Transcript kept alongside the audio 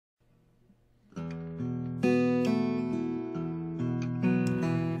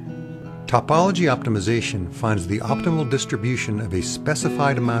Topology optimization finds the optimal distribution of a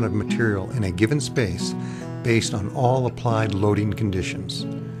specified amount of material in a given space based on all applied loading conditions.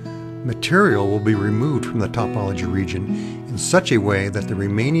 Material will be removed from the topology region in such a way that the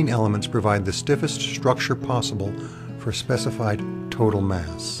remaining elements provide the stiffest structure possible for specified total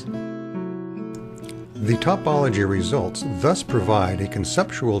mass. The topology results thus provide a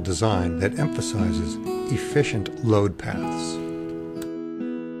conceptual design that emphasizes efficient load paths.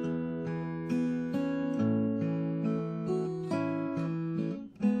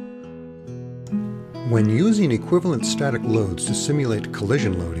 When using equivalent static loads to simulate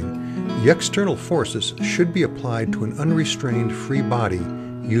collision loading, the external forces should be applied to an unrestrained free body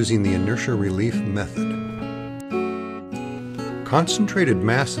using the inertia relief method. Concentrated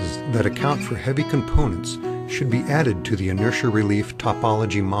masses that account for heavy components should be added to the inertia relief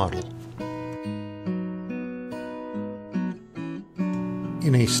topology model.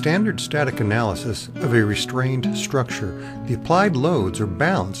 In a standard static analysis of a restrained structure, the applied loads are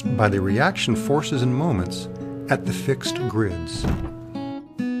balanced by the reaction forces and moments at the fixed grids.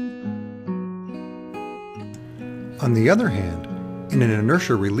 On the other hand, in an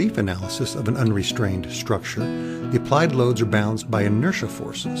inertia relief analysis of an unrestrained structure, the applied loads are balanced by inertia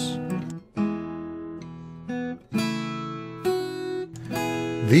forces.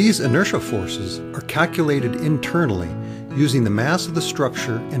 These inertia forces are calculated internally using the mass of the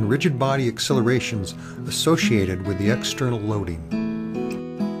structure and rigid body accelerations associated with the external loading.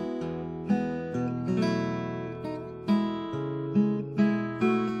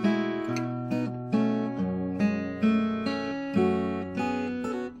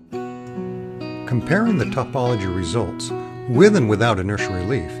 Comparing the topology results with and without inertia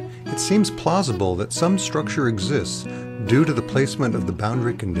relief, it seems plausible that some structure exists due to the placement of the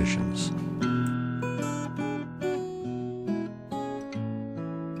boundary conditions.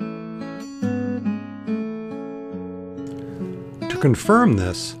 To confirm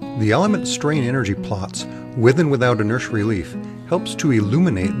this, the element strain energy plots with and without inertia relief helps to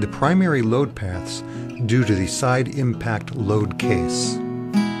illuminate the primary load paths due to the side impact load case.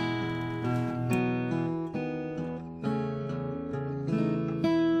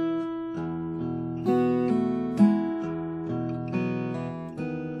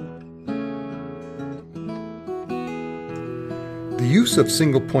 The use of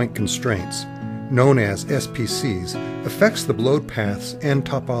single-point constraints, known as SPCs, affects the load paths and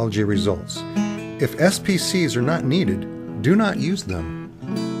topology results. If SPCs are not needed, do not use them.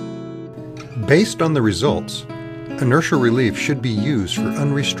 Based on the results, inertia relief should be used for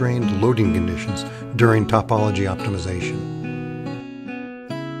unrestrained loading conditions during topology optimization.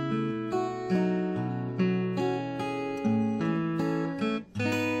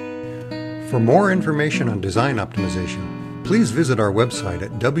 For more information on design optimization, please visit our website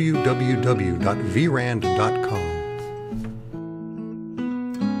at www.vrand.com.